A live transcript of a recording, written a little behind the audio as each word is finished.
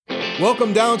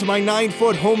Welcome down to my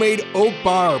 9-foot homemade oak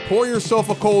bar. Pour yourself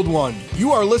a cold one.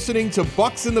 You are listening to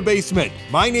Bucks in the Basement.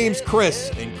 My name's Chris,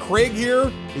 and Craig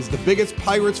here is the biggest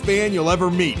Pirates fan you'll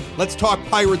ever meet. Let's talk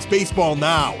Pirates baseball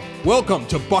now. Welcome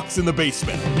to Bucks in the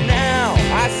Basement. Now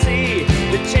I see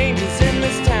the changes in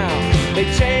this town. They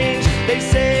change, they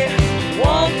say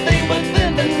one thing, but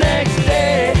then the next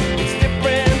day it's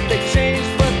different. They change,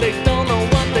 but they don't know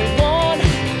what they want.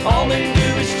 All they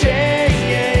do is change.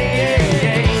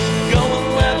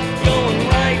 Going left, going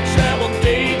right, travel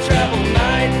day, travel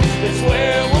night. That's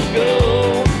where we'll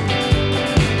go.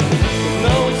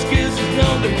 No excuses,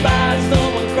 no goodbyes, no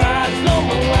one cries, no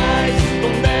one lies.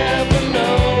 We'll never know.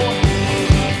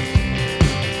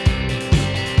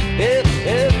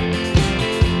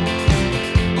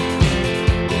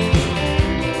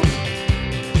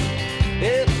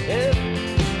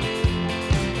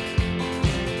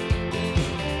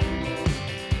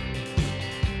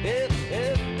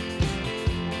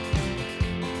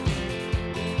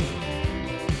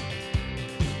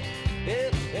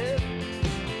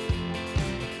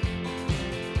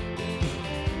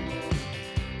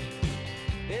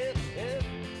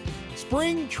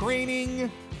 Spring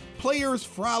training, players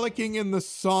frolicking in the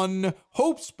sun,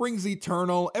 hope springs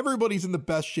eternal, everybody's in the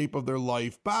best shape of their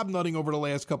life. Bob Nutting over the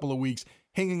last couple of weeks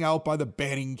hanging out by the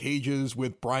batting cages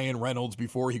with Brian Reynolds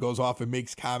before he goes off and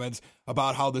makes comments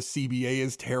about how the CBA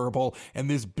is terrible and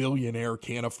this billionaire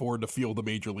can't afford to field the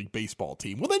Major League Baseball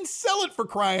team. Well, then sell it, for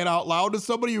crying out loud, to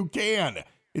somebody who can.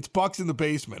 It's Bucks in the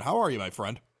Basement. How are you, my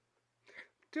friend?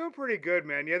 Doing pretty good,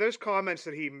 man. Yeah, those comments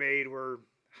that he made were,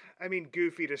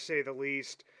 goofy to say the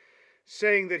least.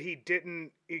 Saying that he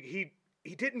didn't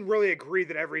really agree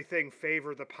that everything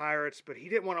favored the Pirates, but he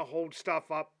didn't want to hold stuff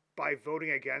up by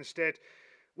voting against it.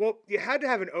 Well, you had to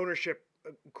have an ownership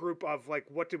group of,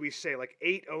 what did we say,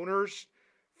 8 owners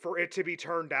for it to be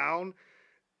turned down.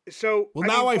 So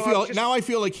now I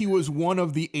feel like he was one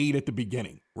of the 8 at the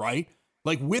beginning, right?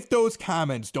 Like, with those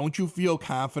comments, don't you feel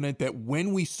confident that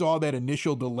when we saw that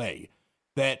initial delay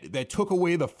that took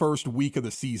away the first week of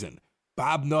the season,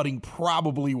 Bob Nutting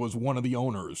probably was one of the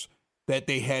owners that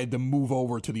they had to move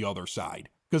over to the other side?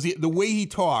 Because the way he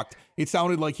talked, it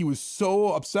sounded like he was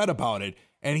so upset about it,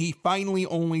 and he finally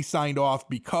only signed off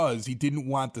because he didn't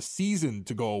want the season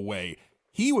to go away.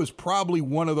 He was probably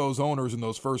one of those owners in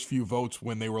those first few votes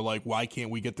when they were like, why can't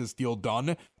we get this deal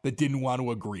done, that didn't want to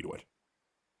agree to it.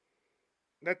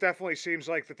 That definitely seems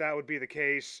like that would be the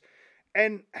case.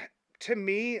 And to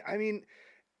me,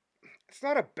 it's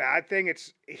not a bad thing.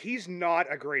 He's not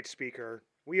a great speaker.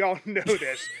 We all know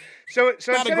this. So not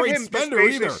instead a great of him spender just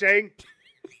basically either. saying,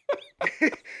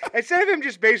 instead of him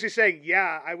just basically saying,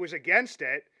 yeah, I was against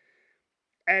it,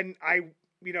 and I,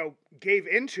 gave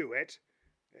into it,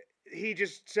 he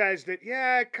just says that,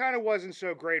 yeah, it kind of wasn't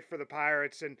so great for the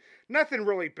Pirates, and nothing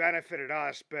really benefited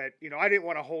us, but, I didn't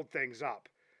want to hold things up.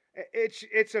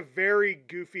 It's a very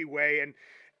goofy way, and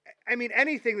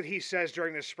anything that he says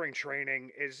during this spring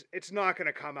training it's not going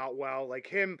to come out well. Like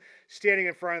him standing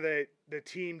in front of the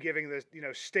team, giving the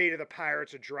state of the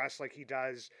Pirates address like he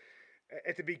does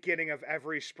at the beginning of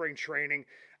every spring training.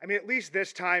 At least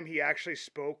this time he actually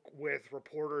spoke with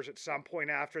reporters at some point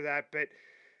after that. But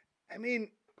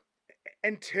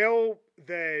until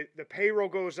the payroll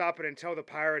goes up and until the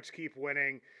Pirates keep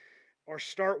winning, or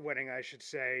start winning, I should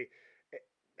say,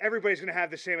 everybody's going to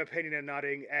have the same opinion of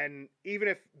Nutting, and even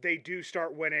if they do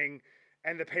start winning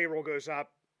and the payroll goes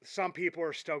up, some people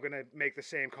are still going to make the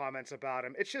same comments about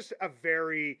him. It's just a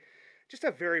very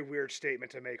weird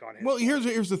statement to make on him. Well,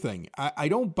 here's the thing. I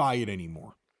don't buy it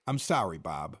anymore. I'm sorry,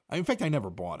 Bob. In fact, I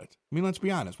never bought it. Let's be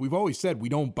honest. We've always said we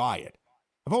don't buy it.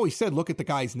 I've always said, look at the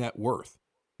guy's net worth.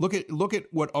 Look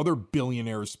at what other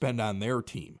billionaires spend on their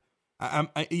team.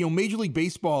 Major League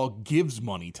Baseball gives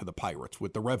money to the Pirates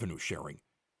with the revenue sharing.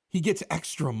 He gets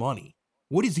extra money.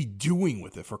 What is he doing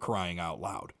with it, for crying out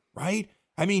loud, right?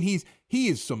 He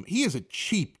is a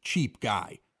cheap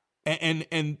guy.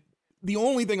 And the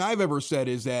only thing I've ever said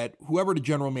is that whoever the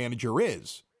general manager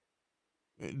is,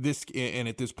 and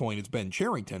at this point it's Ben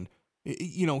Cherington,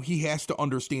 he has to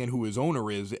understand who his owner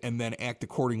is and then act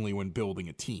accordingly when building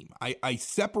a team. I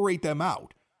separate them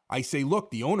out. I say,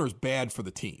 look, the owner's bad for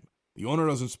the team. The owner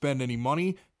doesn't spend any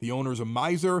money. The owner's a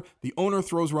miser. The owner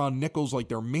throws around nickels like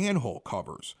they're manhole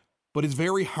covers. But it's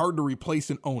very hard to replace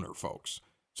an owner, folks.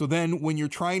 So then when you're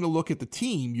trying to look at the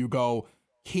team, you go,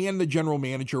 can the general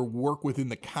manager work within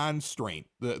the constraints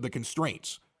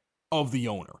of the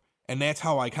owner? And that's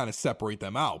how I kind of separate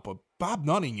them out. But Bob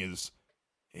Nutting is,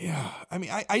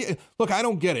 I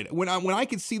don't get it. When I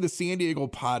could see the San Diego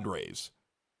Padres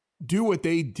do what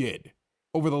they did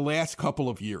over the last couple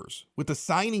of years with the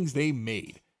signings they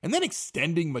made and then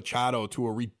extending Machado to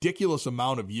a ridiculous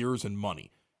amount of years and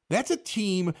money. That's a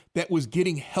team that was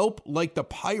getting help like the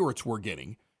Pirates were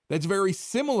getting. That's very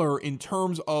similar in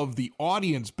terms of the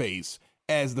audience base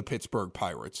as the Pittsburgh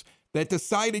Pirates, that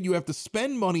decided you have to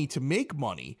spend money to make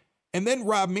money. And then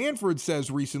Rob Manfred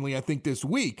says recently, I think this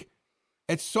week,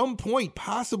 at some point,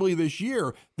 possibly this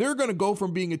year, they're going to go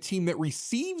from being a team that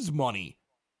receives money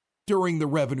during the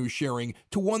revenue sharing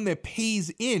to one that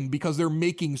pays in because they're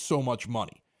making so much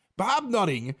money. Bob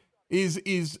Nutting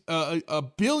is a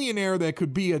billionaire that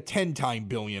could be a 10-time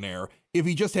billionaire if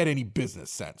he just had any business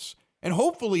sense. And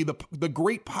hopefully the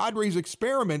great Padres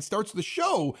experiment starts to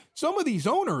show some of these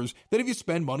owners that if you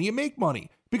spend money, you make money.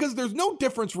 Because there's no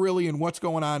difference really in what's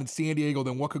going on in San Diego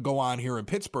than what could go on here in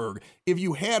Pittsburgh if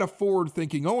you had a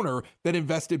forward-thinking owner that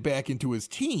invested back into his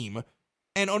team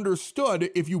and understood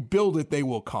if you build it, they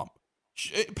will come.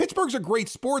 Pittsburgh's a great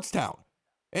sports town.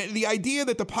 And the idea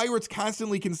that the Pirates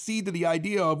constantly concede to the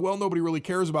idea of, well, nobody really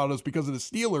cares about us because of the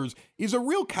Steelers is a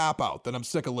real cop-out that I'm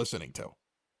sick of listening to.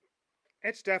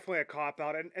 It's definitely a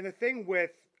cop-out. And the thing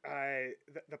with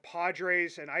the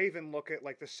Padres, and I even look at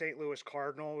like the St. Louis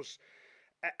Cardinals,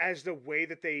 as the way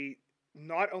that they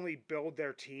not only build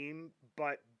their team,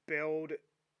 but build,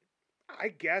 I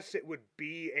guess it would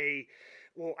be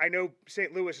well, I know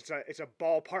St. Louis, it's a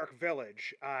ballpark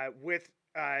village. With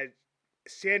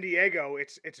San Diego,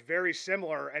 it's very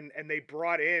similar, and they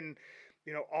brought in,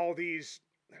 all these,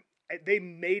 they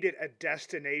made it a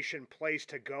destination place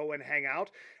to go and hang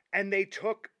out, and they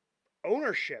took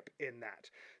ownership in that.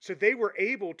 So they were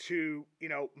able to,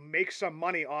 make some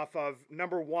money off of,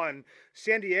 number one,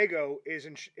 San Diego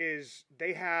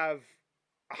they have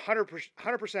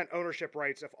 100% ownership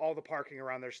rights of all the parking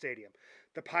around their stadium.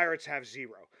 The Pirates have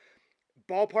 0.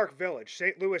 Ballpark Village,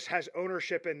 St. Louis has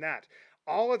ownership in that.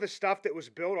 All of the stuff that was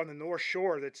built on the North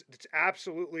Shore that's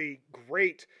absolutely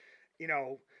great,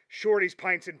 Shorty's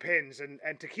Pints and Pins and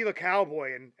Tequila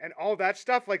Cowboy and all that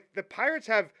stuff. Like, the Pirates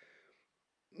have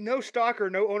no stock or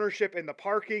no ownership in the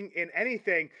parking, in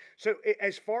anything. So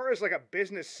as far as like a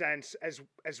business sense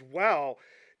as well,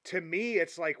 to me,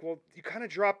 it's like, well, you kind of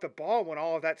dropped the ball when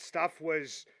all of that stuff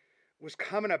was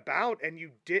coming about, and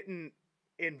you didn't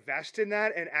invest in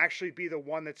that and actually be the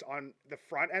one that's on the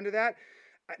front end of that.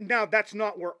 Now, that's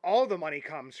not where all the money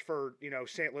comes for,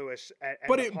 St. Louis and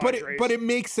the Padres. But it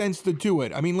makes sense to do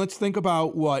it. I mean, let's think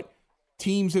about what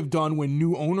teams have done when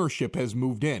new ownership has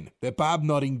moved in that Bob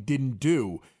Nutting didn't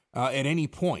do at any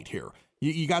point here.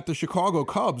 You got the Chicago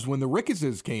Cubs when the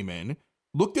Rickettses came in,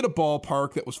 looked at a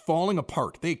ballpark that was falling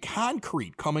apart. They had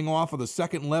concrete coming off of the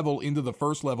second level into the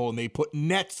first level, and they put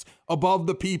nets above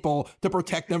the people to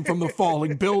protect them from the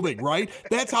falling building, right?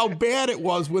 That's how bad it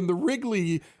was when the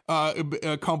Wrigley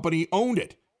company owned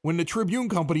it, when the Tribune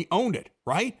company owned it,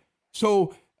 right?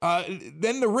 So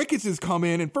then the Rickettses come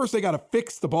in, and first they got to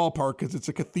fix the ballpark because it's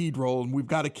a cathedral, and we've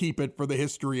got to keep it for the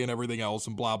history and everything else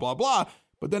and blah, blah, blah.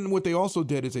 But then what they also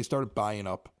did is they started buying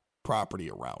up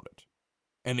property around it.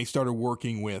 And they started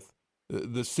working with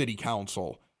the city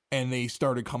council, and they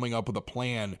started coming up with a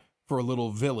plan for a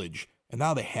little village. And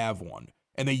now they have one,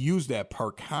 and they use that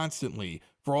park constantly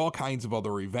for all kinds of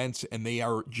other events, and they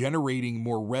are generating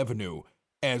more revenue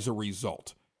as a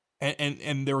result.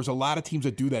 And there's a lot of teams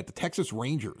that do that. The Texas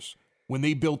Rangers, when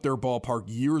they built their ballpark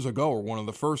years ago, were one of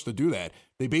the first to do that.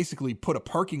 They basically put a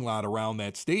parking lot around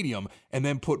that stadium and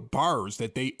then put bars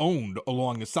that they owned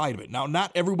along the side of it. Now,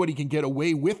 not everybody can get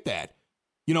away with that.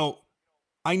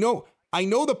 I know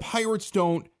the Pirates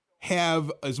don't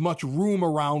have as much room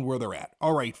around where they're at.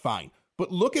 All right, fine.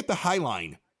 But look at the High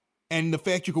Line and the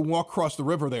fact you can walk across the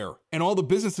river there and all the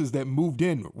businesses that moved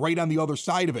in right on the other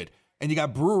side of it. And you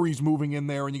got breweries moving in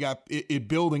there and you got it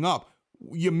building up.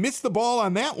 You missed the ball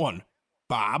on that one,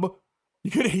 Bob.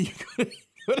 You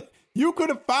could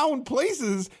have found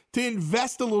places to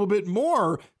invest a little bit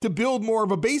more to build more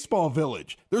of a baseball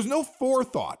village. There's no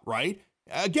forethought, right?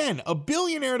 Again, a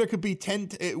billionaire that could be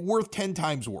worth 10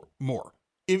 times more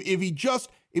if he just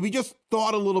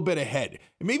thought a little bit ahead.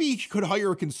 And maybe he could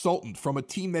hire a consultant from a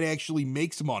team that actually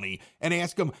makes money and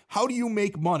ask him, how do you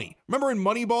make money? Remember in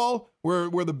Moneyball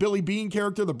where the Billy Bean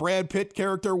character, the Brad Pitt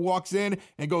character, walks in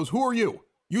and goes, who are you?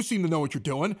 You seem to know what you're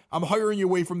doing. I'm hiring you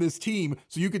away from this team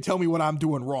so you can tell me what I'm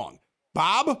doing wrong.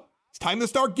 Bob, it's time to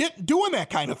start doing that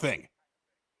kind of thing.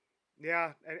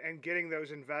 Yeah, and getting those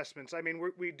investments. I mean,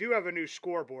 we do have a new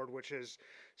scoreboard, which is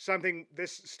something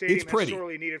this stadium has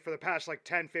sorely needed for the past,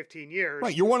 10, 15 years.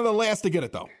 Right, you're one of the last to get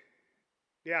it, though.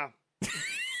 Yeah.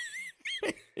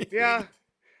 Yeah,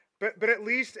 but at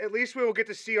least we will get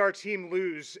to see our team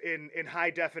lose in high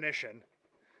definition.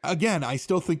 Again, I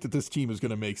still think that this team is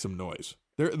going to make some noise.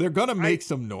 They're gonna make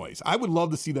some noise. I would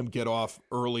love to see them get off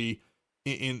early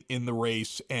in the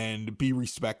race and be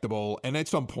respectable. And at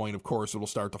some point, of course, it'll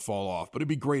start to fall off. But it'd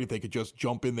be great if they could just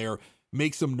jump in there,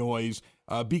 make some noise,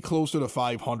 be closer to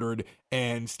 500,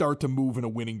 and start to move in a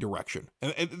winning direction.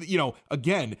 And you know,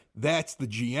 again, that's the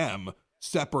GM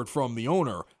separate from the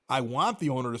owner. I want the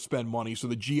owner to spend money so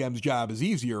the GM's job is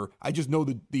easier. I just know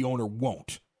that the owner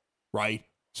won't, right?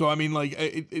 So, I mean, like,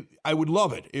 I would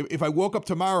love it. If I woke up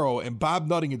tomorrow and Bob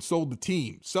Nutting had sold the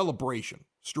team, celebration,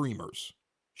 streamers,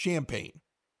 champagne,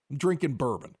 drinking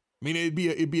bourbon. I mean,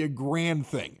 it'd be a grand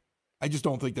thing. I just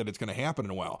don't think that it's going to happen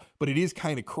in a while. But it is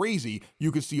kind of crazy.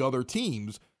 You could see other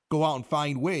teams go out and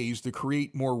find ways to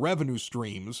create more revenue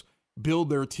streams, build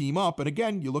their team up. And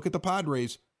again, you look at the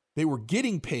Padres, they were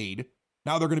getting paid.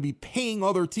 Now they're going to be paying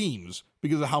other teams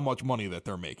because of how much money that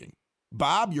they're making.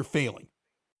 Bob, you're failing.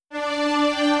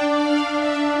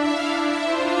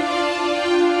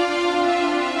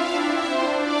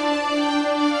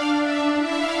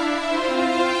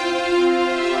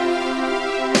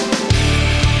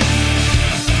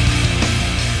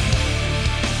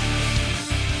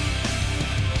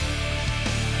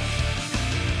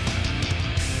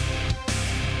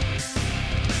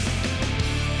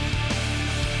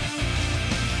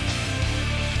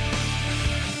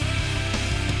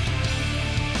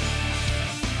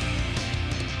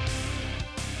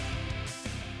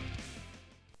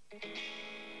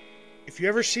 If you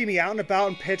ever see me out and about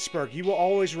in Pittsburgh, you will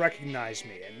always recognize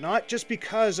me, and not just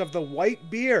because of the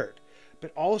white beard,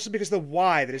 but also because of the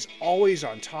Y that is always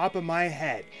on top of my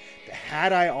head, the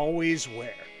hat I always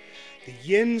wear. The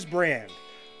Yins brand,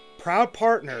 proud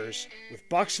partners with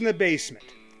Bucks in the Basement,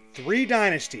 3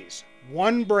 dynasties,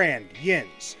 1 brand,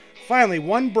 Yins. Finally,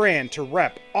 1 brand to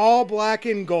rep all black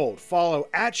and gold. Follow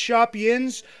at Shop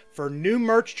Yins for new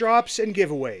merch drops and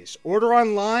giveaways. Order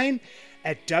online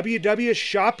at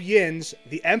www.shopyins,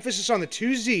 the emphasis on the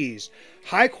 2 Z's,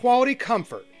 high quality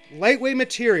comfort, lightweight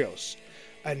materials,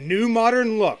 a new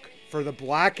modern look for the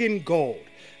black and gold,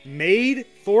 made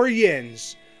for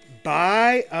Yins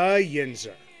by a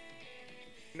Yinzer.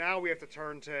 Now we have to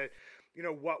turn to, you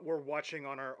know, what we're watching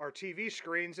on our TV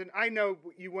screens. And I know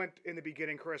you went in the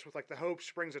beginning, Chris, with like the hope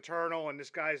springs eternal and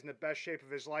this guy's in the best shape of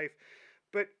his life.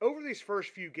 But over these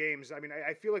first few games, I mean,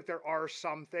 I feel like there are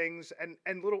some things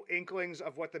and little inklings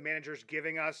of what the manager's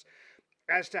giving us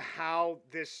as to how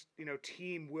this, you know,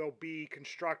 team will be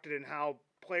constructed and how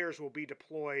players will be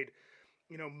deployed,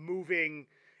 you know, moving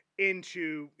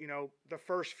into, you know, the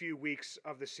first few weeks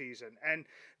of the season. And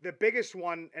the biggest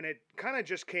one, and it kind of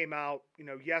just came out, you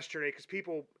know, yesterday, because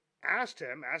people asked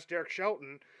Derek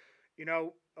Shelton, you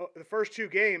know, the first 2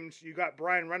 games, you got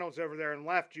Brian Reynolds over there and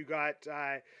left, you got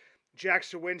Jack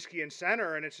Sawinski in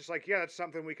center, and it's just like, yeah, that's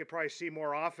something we could probably see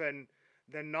more often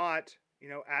than not, you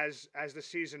know, as the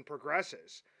season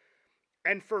progresses.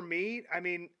 And for me, I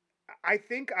mean, I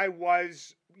think I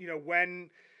was, you know, when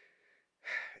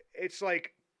it's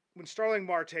like when Starling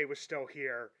Marte was still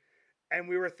here and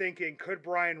we were thinking, could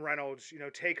Brian Reynolds, you know,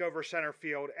 take over center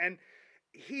field? And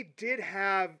he did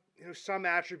have, you know, some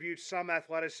attributes, some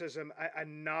athleticism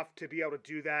enough to be able to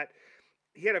do that.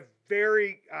 He had a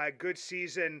very good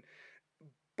season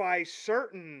by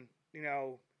certain, you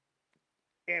know,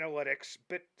 analytics,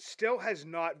 but still has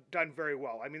not done very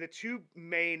well. I mean, the 2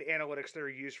 main analytics that are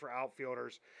used for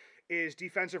outfielders is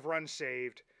defensive runs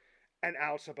saved and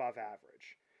outs above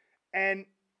average. And,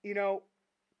 you know,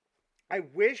 I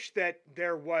wish that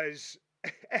there was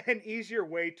an easier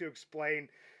way to explain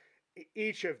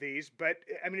each of these, but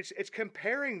I mean, it's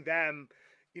comparing them,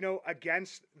 you know,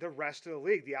 against the rest of the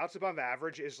league. The outs above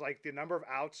average is like the number of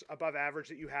outs above average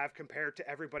that you have compared to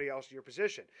everybody else in your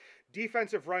position.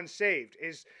 Defensive runs saved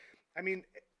is, I mean,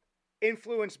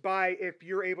 influenced by if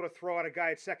you're able to throw out a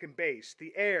guy at second base,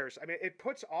 the errors. I mean, it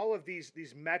puts all of these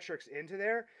metrics into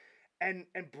there. And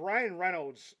Brian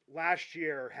Reynolds last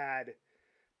year had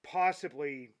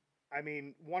possibly, I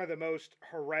mean, one of the most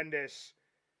horrendous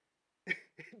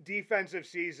defensive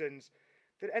seasons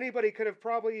that anybody could have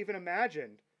probably even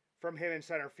imagined from him in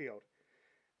center field.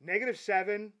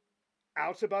 -7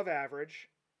 outs above average.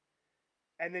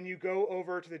 And then you go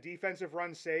over to the defensive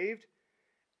runs saved,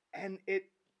 and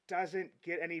it doesn't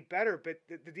get any better. But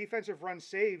the defensive runs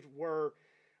saved were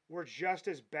just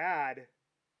as bad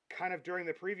kind of during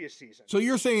the previous season. So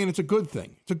you're saying it's a good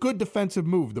thing. It's a good defensive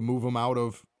move to move him out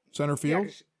of center field?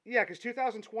 Yeah, because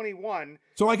 2021...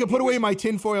 So I can put away my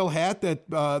tinfoil hat that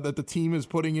the team is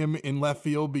putting him in left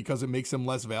field because it makes him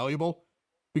less valuable?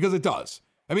 Because it does.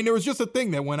 I mean, there was just a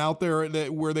thing that went out there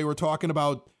where they were talking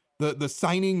about the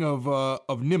signing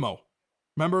of Nimmo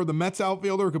Remember the Mets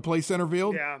outfielder who could play center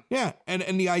field? Yeah. Yeah.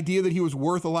 And the idea that he was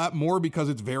worth a lot more because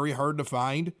it's very hard to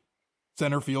find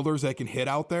center fielders that can hit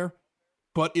out there.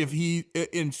 But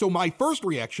and so my first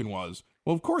reaction was,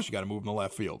 well, of course you got to move him to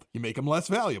left field. You make him less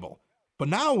valuable. But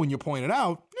now when you point it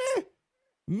out,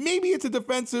 maybe it's a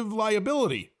defensive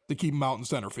liability to keep him out in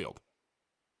center field.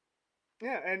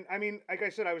 Yeah, and I mean, like I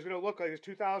said, I was going to look like it's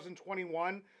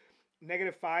 2021,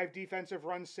 -5 defensive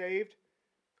runs saved.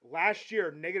 Last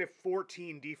year,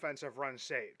 -14 defensive runs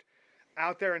saved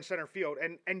out there in center field.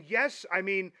 And yes, I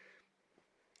mean,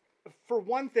 for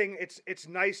one thing, it's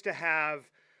nice to have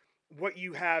what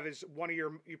you have is one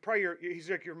of he's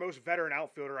like your most veteran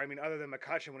outfielder. I mean, other than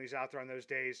McCutchen when he's out there on those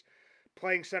days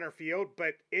playing center field.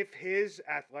 But if his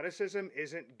athleticism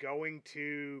isn't going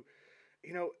to,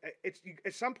 it's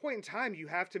at some point in time, you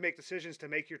have to make decisions to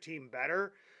make your team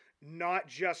better, not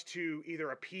just to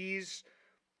either appease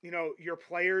your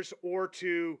players or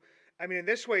to, I mean, in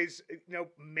this ways,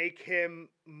 make him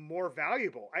more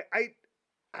valuable.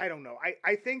 I don't know.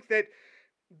 I think that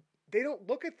they don't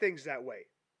look at things that way.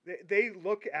 They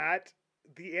look at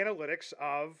the analytics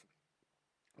of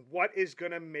what is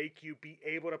going to make you be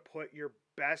able to put your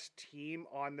best team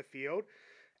on the field.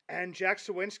 And Jack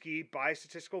Suwinski, by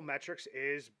statistical metrics,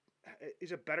 is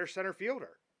a better center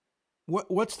fielder.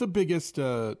 What's the biggest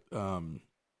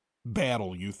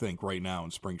battle you think right now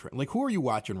in spring training? Like, who are you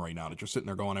watching right now that you're sitting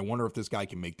there going, I wonder if this guy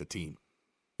can make the team,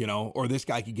 or this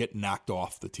guy could get knocked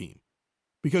off the team?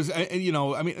 Because,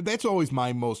 I mean, that's always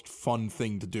my most fun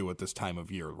thing to do at this time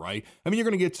of year, right? I mean, you're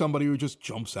going to get somebody who just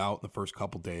jumps out in the first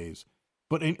couple days.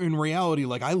 But in reality,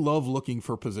 like, I love looking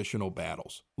for positional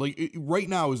battles. Like, right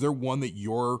now, is there one that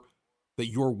you're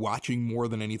watching more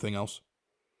than anything else?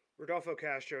 Rodolfo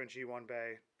Castro and G1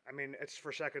 Bay. I mean, it's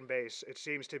for second base. It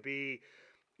seems to be,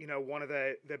 one of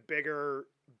the bigger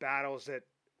battles that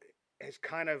has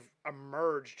kind of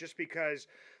emerged just because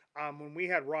when we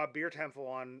had Rob Biertempfel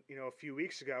on, a few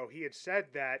weeks ago, he had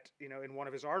said that, in one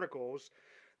of his articles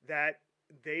that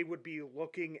they would be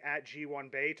looking at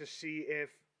G1 Bay to see if,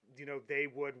 they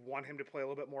would want him to play a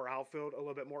little bit more outfield, a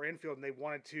little bit more infield, and they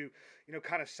wanted to,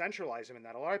 kind of centralize him in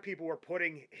that. A lot of people were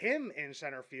putting him in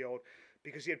center field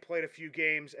because he had played a few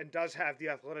games and does have the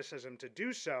athleticism to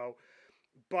do so.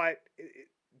 But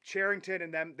Cherington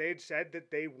and them, they'd said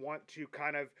that they want to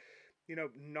kind of,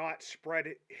 not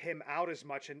spread him out as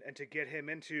much and to get him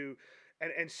into,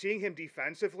 and seeing him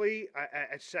defensively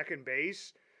at second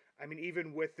base. I mean,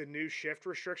 even with the new shift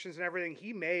restrictions and everything,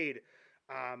 he made,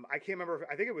 I can't remember,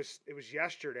 I think it was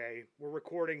yesterday. We're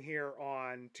recording here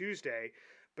on Tuesday,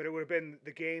 but it would have been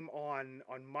the game on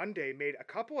Monday, made a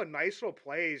couple of nice little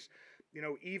plays,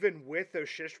 even with those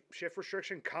shift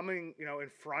restriction coming, in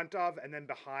front of and then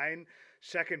behind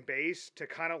second base to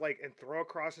kind of and throw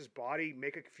across his body,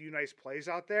 make a few nice plays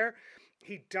out there.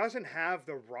 He doesn't have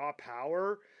the raw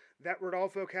power that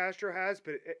Rodolfo Castro has,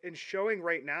 but in showing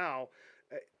right now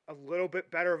a little bit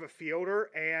better of a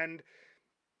fielder and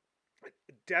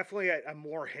definitely a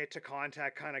more hit to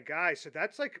contact kind of guy. So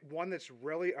that's one that's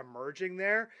really emerging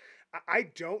there.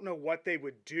 I don't know what they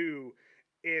would do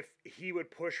if he would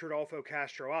push Rodolfo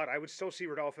Castro out. I would still see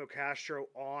Rodolfo Castro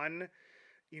on,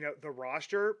 the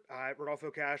roster. Rodolfo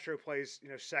Castro plays,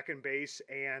 second base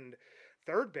and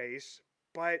third base,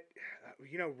 but,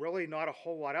 really not a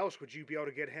whole lot else. Would you be able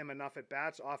to get him enough at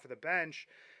bats off of the bench?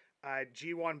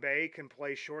 G1 Bay can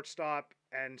play shortstop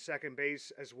and second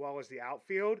base as well as the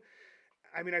outfield.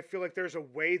 I mean, I feel like there's a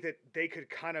way that they could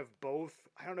kind of both,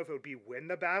 I don't know if it would be win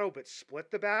the battle, but split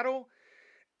the battle.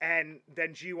 And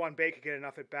then G1 Bay could get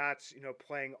enough at bats,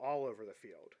 playing all over the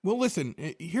field. Well, listen,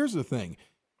 here's the thing.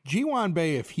 G1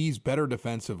 Bay, if he's better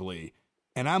defensively,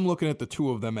 and I'm looking at the two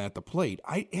of them at the plate,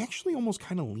 I actually almost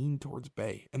kind of lean towards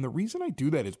Bay. And the reason I do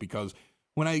that is because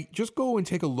when I just go and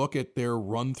take a look at their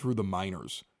run through the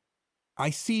minors,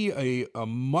 I see a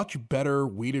much better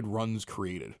weighted runs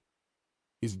created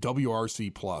is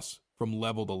WRC plus from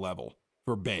level to level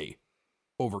for Bay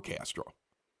over Castro.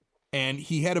 And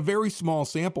he had a very small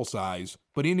sample size,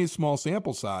 but in his small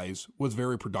sample size was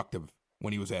very productive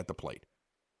when he was at the plate.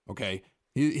 Okay.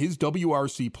 His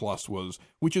WRC plus was,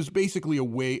 which is basically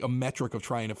a metric of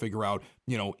trying to figure out,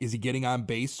 is he getting on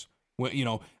base?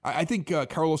 Well, I think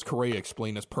Carlos Correa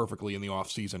explained this perfectly in the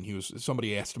offseason.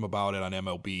 Somebody asked him about it on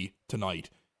MLB Tonight,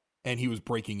 and he was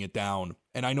breaking it down.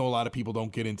 And I know a lot of people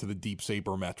don't get into the deep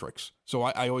sabermetrics, so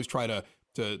I always try to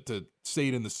say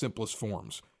it in the simplest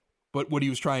forms. But what he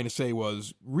was trying to say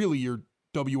was, really, your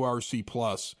WRC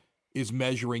plus is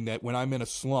measuring that when I'm in a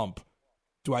slump,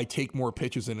 do I take more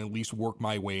pitches and at least work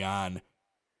my way on,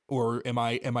 or am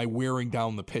I wearing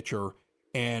down the pitcher?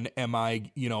 And am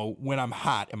I, when I'm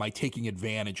hot, am I taking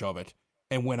advantage of it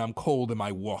And when I'm cold, am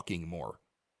I walking more?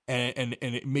 And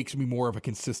it makes me more of a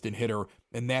consistent hitter.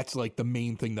 And that's like the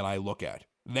main thing that I look at.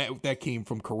 That came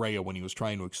from Correa when he was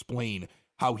trying to explain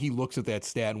how he looks at that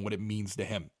stat and what it means to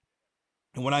him.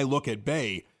 And when I look at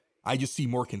Bae, I just see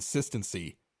more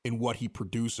consistency in what he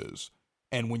produces.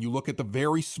 And when you look at the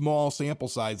very small sample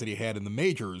size that he had in the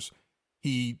majors,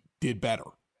 he did better.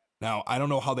 Now, I don't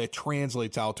know how that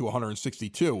translates out to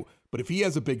 162, but if he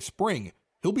has a big spring,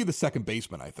 he'll be the second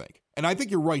baseman, I think. And I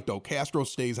think you're right, though. Castro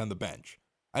stays on the bench.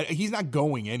 He's not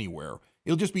going anywhere.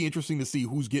 It'll just be interesting to see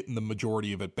who's getting the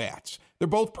majority of at-bats. They're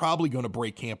both probably going to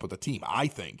break camp with the team, I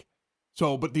think.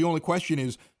 So, but the only question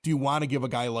is, do you want to give a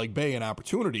guy like Bae an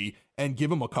opportunity and give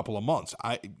him a couple of months?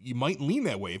 You might lean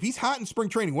that way. If he's hot in spring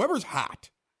training, whoever's hot,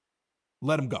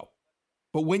 let him go.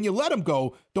 But when you let him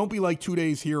go, don't be like 2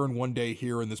 days here and 1 day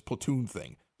here in this platoon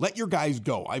thing. Let your guys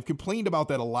go. I've complained about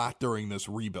that a lot during this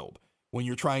rebuild. When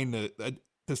you're trying to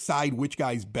decide which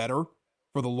guy's better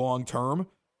for the long term,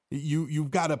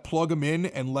 you've got to plug them in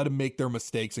and let them make their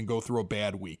mistakes and go through a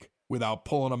bad week without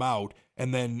pulling them out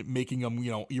and then making them,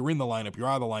 you're in the lineup, you're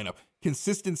out of the lineup.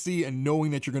 Consistency and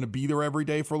knowing that you're going to be there every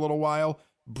day for a little while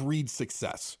breeds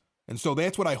success. And so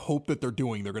that's what I hope that they're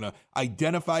doing. They're going to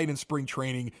identify it in spring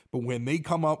training, but when they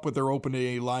come up with their opening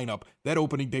day lineup, that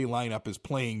opening day lineup is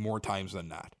playing more times than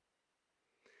not.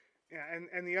 Yeah,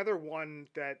 and the other one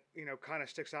that, kind of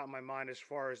sticks out in my mind as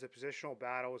far as the positional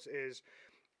battles is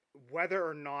whether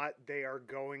or not they are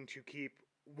going to keep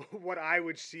what I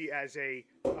would see as a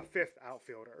fifth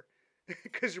outfielder.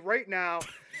 Because right now,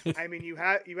 I mean, you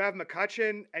have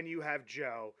McCutchen and you have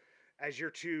Joe as your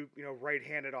two,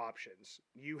 right-handed options.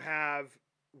 You have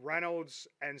Reynolds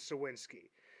and Sawinski.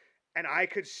 And I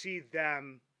could see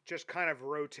them just kind of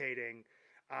rotating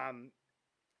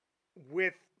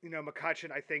with,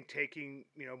 McCutchen, I think, taking,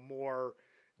 more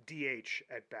DH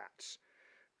at bats.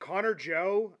 Connor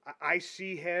Joe, I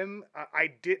see him.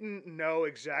 I didn't know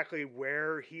exactly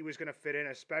where he was going to fit in,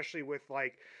 especially with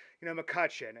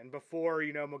McCutchen and before,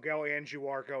 Miguel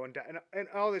Andujar going down and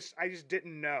all this. I just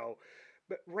didn't know.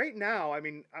 But right now, I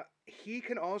mean, he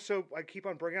can also, I keep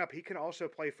on bringing up, he can also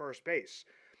play first base.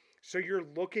 So you're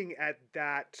looking at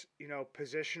that,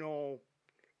 positional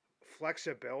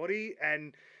flexibility.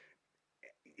 And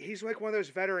he's like one of those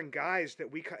veteran guys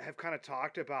that we have kind of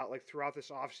talked about throughout this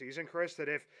offseason, Chris, that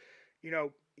if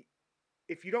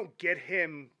you don't get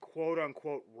him quote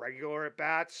unquote regular at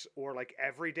bats or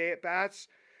everyday at bats,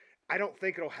 I don't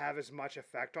think it'll have as much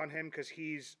effect on him because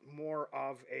he's more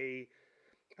of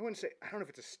I don't know if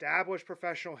it's established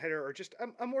professional hitter or just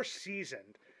a more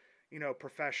seasoned,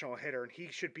 professional hitter. And he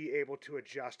should be able to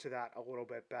adjust to that a little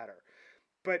bit better.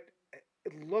 But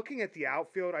looking at the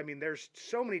outfield, I mean, there's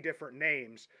so many different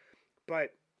names, but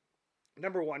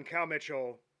number one, Cal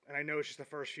Mitchell, and I know it's just the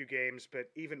first few games, but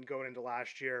even going into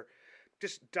last year,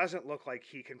 just doesn't look like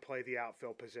he can play the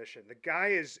outfield position. The guy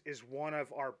is one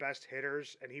of our best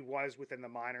hitters, and he was within the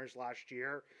minors last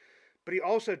year, but he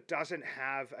also doesn't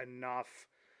have enough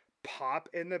pop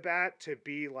in the bat to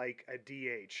be like a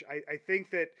DH. I think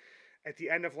that at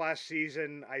the end of last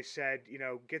season, I said,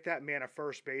 get that man a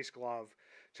first base glove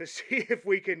to see if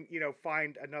we can,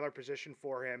 find another position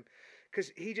for him.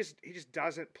 Because he just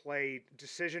doesn't play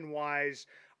decision-wise,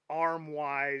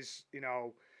 arm-wise.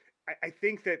 I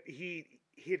think that he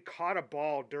had caught a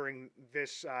ball during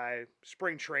this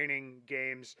spring training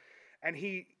games, and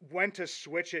he went to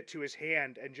switch it to his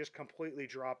hand and just completely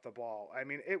dropped the ball. I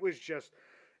mean, it was just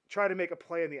try to make a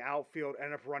play in the outfield,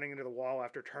 end up running into the wall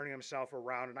after turning himself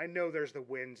around. And I know there's the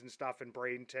winds and stuff in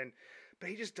Bradenton, but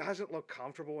he just doesn't look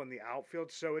comfortable in the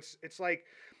outfield. So it's like,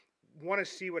 want to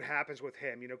see what happens with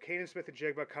him. Canaan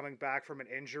Smith-Njigba coming back from an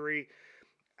injury.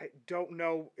 I don't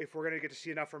know if we're going to get to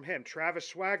see enough from him.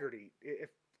 Travis Swaggerty.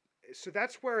 So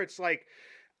that's where it's like,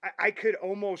 I could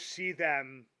almost see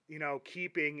them,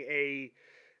 keeping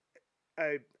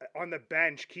on the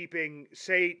bench, keeping,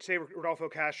 say Rodolfo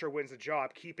Castro wins the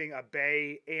job, keeping a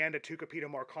Bae and a Tucupita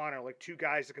Marcano, two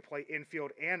guys that could play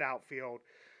infield and outfield,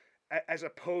 as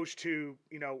opposed to,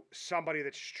 somebody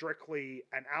that's strictly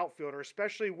an outfielder,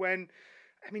 especially when,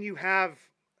 I mean, you have,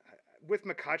 with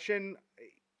McCutchen,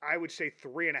 I would say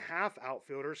 3.5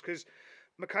 outfielders, because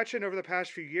McCutchen over the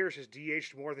past few years has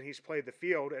DH'd more than he's played the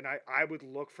field, and I would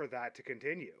look for that to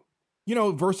continue.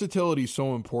 Versatility is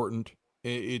so important.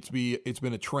 It's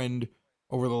been a trend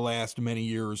over the last many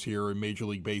years here in Major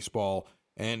League Baseball,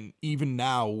 and even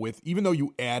now, even though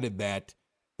you added that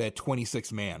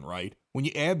 26 man, right? When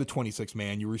you add the 26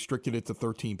 man, you restricted it to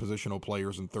 13 positional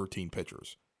players and 13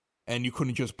 pitchers, and you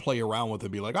couldn't just play around with it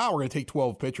and be like, we're going to take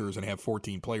 12 pitchers and have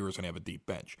 14 players and have a deep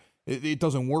bench. It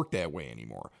doesn't work that way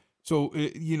anymore. So,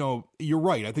 you're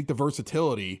right. I think the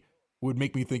versatility would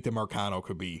make me think that Marcano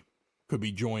could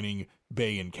be joining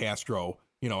Bay and Castro.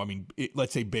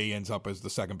 Let's say Bay ends up as the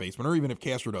second baseman, or even if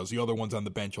Castro does, the other one's on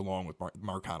the bench along with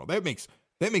Marcano. That makes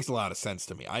a lot of sense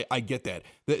to me. I get that.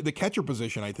 The catcher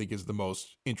position, I think, is the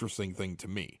most interesting thing to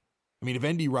me. I mean, if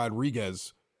Endy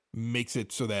Rodriguez makes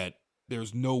it so that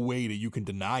there's no way that you can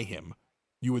deny him,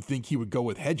 you would think he would go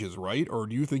with Hedges, right? Or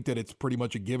do you think that it's pretty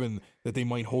much a given that they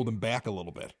might hold him back a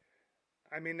little bit?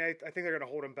 I mean, I think they're going to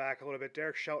hold him back a little bit.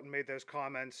 Derek Shelton made those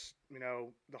comments,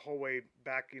 the whole way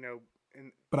back,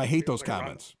 But I hate those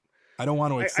comments. I don't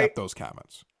want to accept those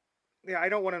comments. Yeah, I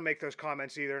don't want to make those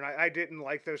comments either, and I didn't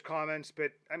like those comments.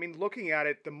 But, I mean, looking at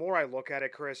it, the more I look at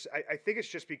it, Chris, I think it's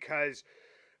just because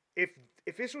if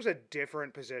this was a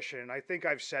different position, I think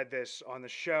I've said this on the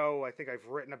show, I think I've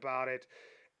written about it,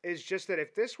 is just that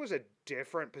if this was a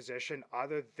different position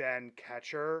other than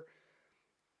catcher,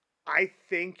 I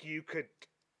think you could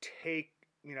take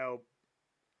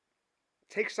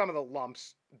some of the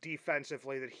lumps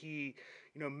defensively that he,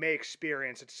 may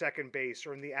experience at second base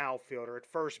or in the outfield or at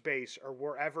first base or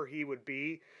wherever he would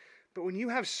be. But when you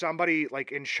have somebody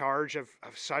like in charge of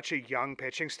such a young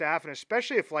pitching staff, and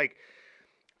especially if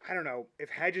if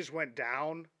Hedges went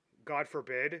down, God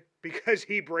forbid, because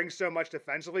he brings so much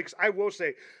defensively. Because I will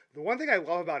say, the one thing I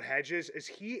love about Hedges is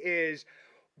he is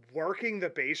working the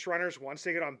base runners once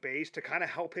they get on base to kind of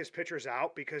help his pitchers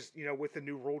out because, with the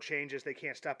new rule changes, they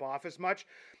can't step off as much.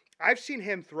 I've seen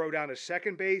him throw down to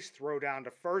second base, throw down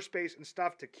to first base and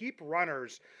stuff to keep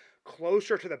runners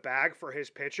closer to the bag for his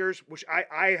pitchers, which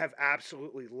I have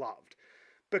absolutely loved.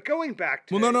 But going back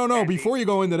to... Well, no. Before you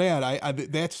go into that,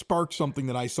 that sparked something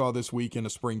that I saw this week in a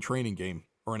spring training game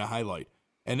or in a highlight.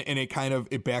 And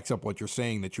it backs up what you're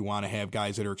saying, that you want to have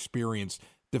guys that are experienced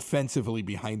defensively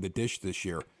behind the dish this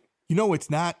year. It's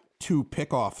not 2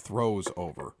 pickoff throws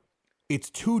over. It's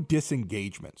 2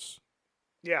 disengagements.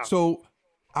 Yeah. So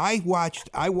I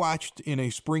watched in a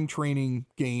spring training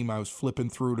game. I was flipping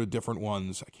through to different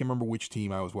ones. I can't remember which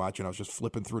team I was watching. I was just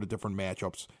flipping through to different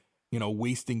matchups,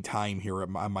 wasting time here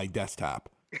on my desktop.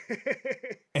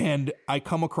 And I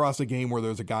come across a game where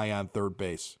there's a guy on third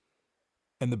base,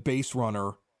 and the base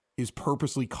runner is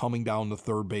purposely coming down the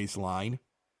third base line,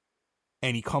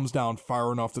 and he comes down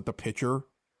far enough that the pitcher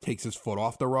takes his foot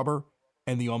off the rubber,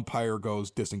 and the umpire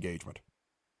goes disengagement.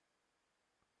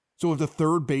 So if the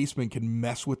third baseman can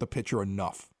mess with the pitcher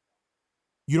enough,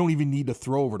 you don't even need to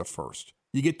throw over to first.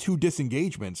 You get 2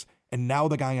 disengagements, and now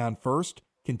the guy on first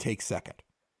can take second.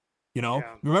 Yeah.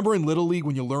 Remember in Little League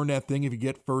when you learn that thing, if you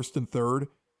get first and third,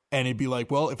 and it'd be like,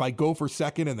 well, if I go for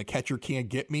second and the catcher can't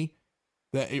get me,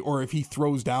 or if he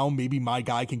throws down, maybe my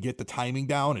guy can get the timing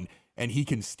down and he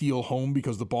can steal home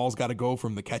because the ball's got to go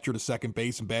from the catcher to second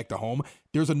base and back to home.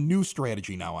 There's a new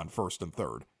strategy now on first and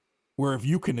third, where if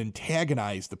you can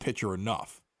antagonize the pitcher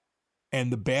enough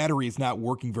and the battery is not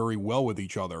working very well with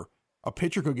each other, a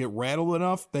pitcher could get rattled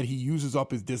enough that he uses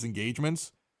up his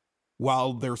disengagements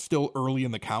while they're still early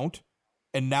in the count.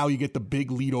 And now you get the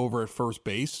big lead over at first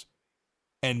base,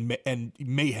 and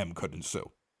mayhem could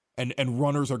ensue. And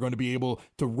runners are going to be able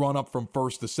to run up from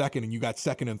first to second, and you got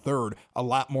second and third a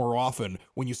lot more often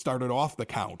when you started off the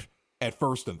count at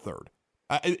first and third.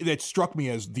 That struck me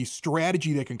as the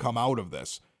strategy that can come out of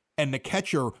this. And the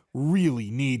catcher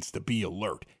really needs to be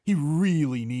alert. He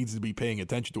really needs to be paying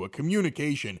attention to it.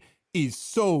 Communication is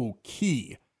so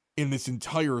key in this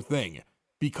entire thing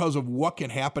because of what can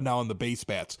happen now on the base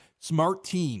bats. Smart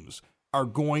teams are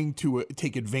going to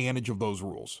take advantage of those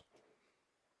rules.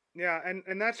 Yeah,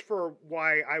 and that's for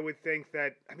why I would think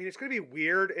that, it's going to be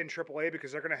weird in AAA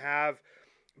because they're going to have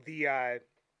the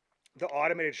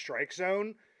automated strike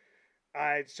zone.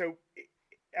 So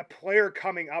a player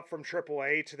coming up from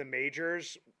AAA to the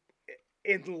majors,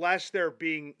 unless they're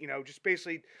being, just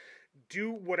basically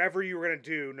do whatever you were going to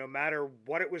do, no matter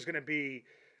what it was going to be,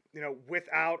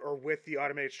 without or with the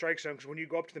automated strike zone. Because when you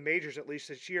go up to the majors, at least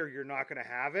this year, you're not going to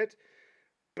have it.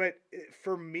 But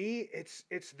for me, it's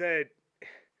the...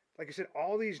 Like I said,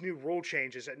 all these new rule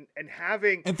changes and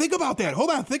having... And think about that.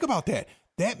 Hold on. Think about that.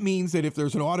 That means that if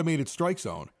there's an automated strike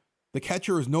zone, the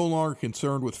catcher is no longer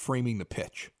concerned with framing the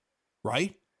pitch,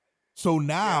 right? So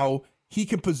now he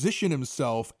can position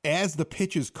himself as the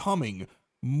pitch is coming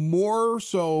more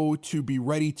so to be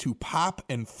ready to pop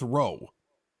and throw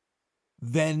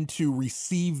than to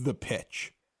receive the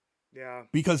pitch. Yeah.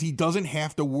 Because he doesn't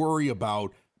have to worry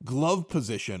about glove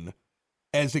position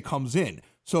as it comes in.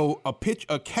 So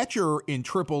a catcher in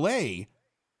AAA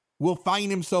will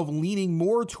find himself leaning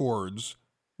more towards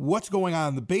what's going on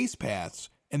in the base paths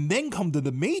and then come to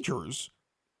the majors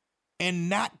and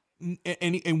not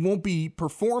and won't be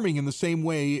performing in the same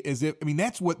way as if. I mean,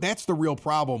 that's the real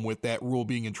problem with that rule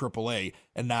being in AAA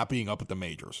and not being up at the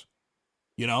majors.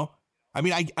 You know, I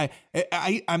mean,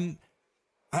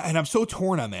 I'm so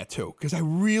torn on that too, because I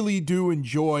really do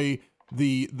enjoy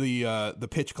the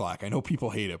pitch clock. I know people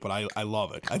hate it, but I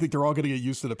love it. I think they're all going to get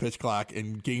used to the pitch clock,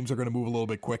 and games are going to move a little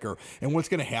bit quicker. And what's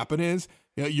going to happen is,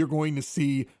 you know, you're going to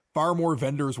see far more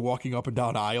vendors walking up and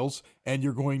down aisles, and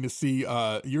you're going to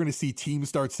see teams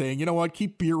start saying, you know what,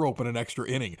 keep beer open an extra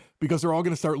inning, because they're all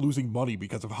going to start losing money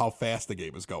because of how fast the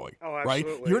game is going. Oh,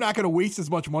 absolutely. Right? You're not going to waste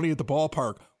as much money at the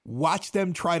ballpark. Watch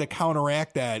them try to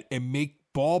counteract that and make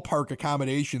ballpark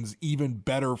accommodations even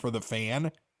better for the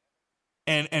fan.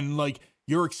 And like,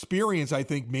 your experience, I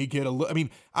think, may get I mean,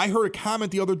 I heard a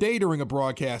comment the other day during a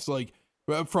broadcast, like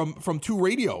from two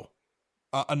radio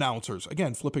announcers.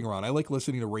 Again, flipping around. I like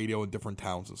listening to radio in different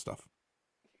towns and stuff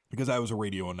because I was a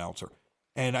radio announcer,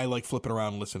 and I like flipping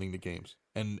around and listening to games.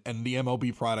 And the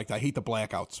MLB product, I hate the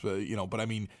blackouts, you know, but I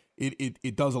mean,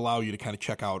 it does allow you to kind of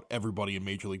check out everybody in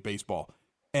Major League Baseball.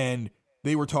 And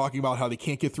they were talking about how they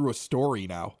can't get through a story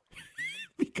now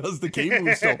because the game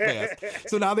moves so fast.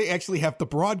 So now they actually have to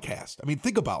broadcast. I mean,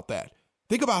 think about that.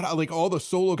 Think about how, like, all the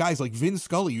solo guys, like Vin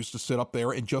Scully used to sit up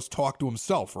there and just talk to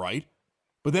himself, right?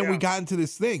 But then we got into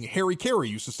this thing. Harry Carey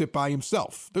used to sit by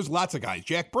himself. There's lots of guys.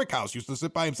 Jack Brickhouse used to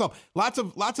sit by himself. Lots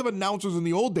of announcers in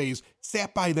the old days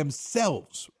sat by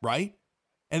themselves, right?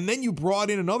 And then you brought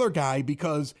in another guy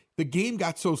because the game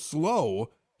got so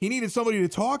slow, he needed somebody to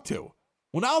talk to.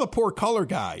 Well, now the poor color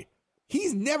guy,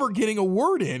 he's never getting a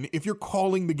word in if you're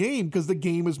calling the game because the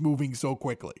game is moving so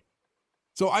quickly.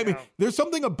 So, I mean, there's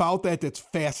something about that that's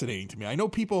fascinating to me. I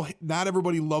know not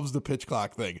everybody loves the pitch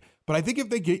clock thing, but I think if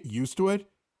they get used to it,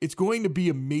 it's going to be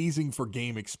amazing for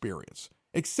game experience.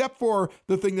 Except for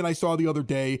the thing that I saw the other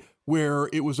day where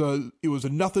it was a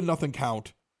 0-0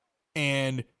 count,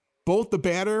 and both the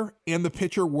batter and the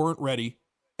pitcher weren't ready,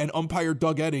 and umpire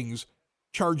Doug Eddings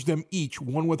charged them each,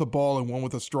 one with a ball and one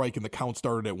with a strike, and the count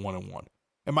started at 1-1.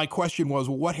 And my question was,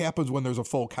 well, what happens when there's a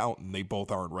full count and they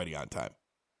both aren't ready on time?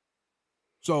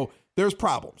 So there's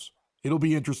problems. It'll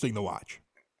be interesting to watch.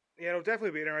 Yeah, it'll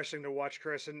definitely be interesting to watch,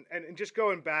 Chris. And just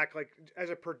going back, like, as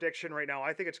a prediction right now,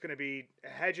 I think it's going to be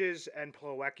Hedges and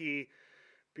Plawecki,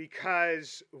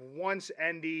 because once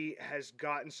Endy has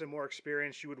gotten some more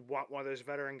experience, you would want one of those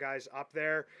veteran guys up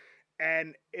there.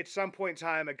 And at some point in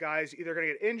time, a guy's either going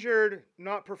to get injured,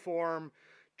 not perform,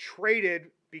 traded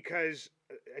because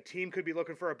a team could be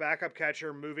looking for a backup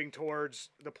catcher moving towards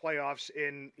the playoffs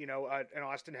in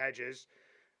Austin Hedges.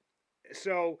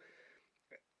 So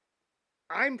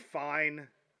I'm fine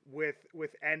with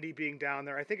Endy being down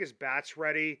there. I think his bat's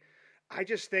ready. I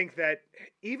just think that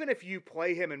even if you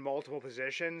play him in multiple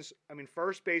positions, I mean,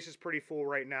 first base is pretty full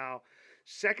right now.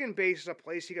 Second base is a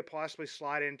place he could possibly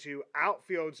slide into.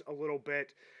 Outfield's a little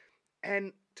bit.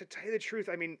 And to tell you the truth,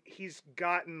 I mean, he's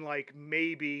gotten like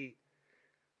maybe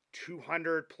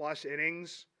 200 plus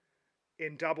innings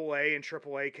in AA and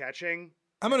AAA catching.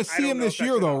 I'm going to see him this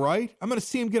year, though, right? I'm going to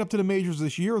see him get up to the majors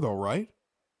this year, though, right?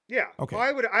 Yeah. Okay.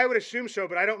 Well, I would assume so,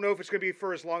 but I don't know if it's going to be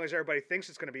for as long as everybody thinks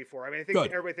it's going to be for. I mean, I think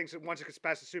everybody thinks that once it gets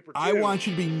past the Super 2. I want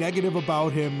you to be negative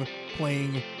about him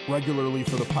playing regularly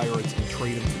for the Pirates and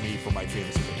trade him to me for my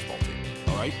fantasy baseball team.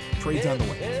 All right? Trade's on the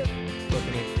way.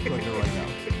 Looking at it right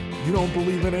now. You don't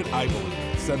believe in it? I believe in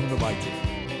it. Send him to my team.